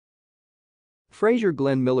Frazier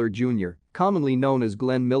Glenn Miller Jr., commonly known as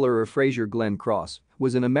Glenn Miller or Frazier Glenn Cross,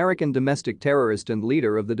 was an American domestic terrorist and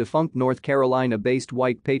leader of the defunct North Carolina-based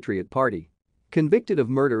White Patriot Party. Convicted of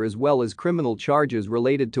murder as well as criminal charges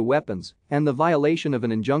related to weapons and the violation of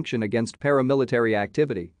an injunction against paramilitary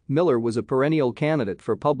activity, Miller was a perennial candidate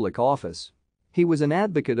for public office. He was an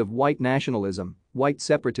advocate of white nationalism, white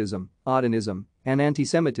separatism, Odinism, and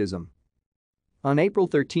antisemitism. On April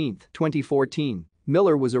 13, 2014,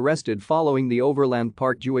 Miller was arrested following the Overland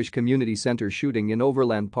Park Jewish Community Center shooting in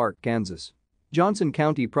Overland Park, Kansas. Johnson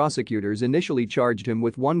County prosecutors initially charged him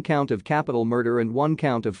with 1 count of capital murder and 1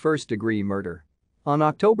 count of first-degree murder. On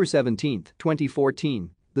October 17,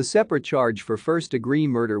 2014, the separate charge for first-degree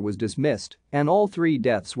murder was dismissed, and all 3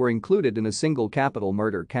 deaths were included in a single capital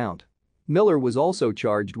murder count. Miller was also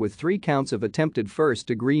charged with 3 counts of attempted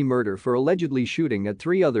first-degree murder for allegedly shooting at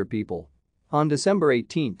 3 other people. On December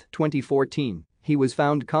 18, 2014, he was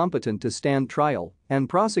found competent to stand trial, and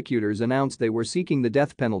prosecutors announced they were seeking the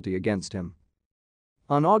death penalty against him.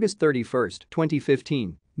 On August 31,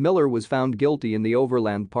 2015, Miller was found guilty in the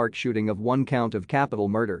Overland Park shooting of 1 count of capital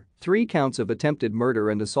murder, 3 counts of attempted murder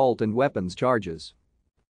and assault and weapons charges.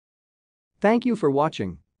 Thank you for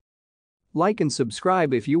watching. Like and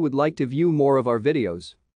subscribe if you would like to view more of our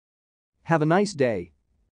videos. Have a nice day.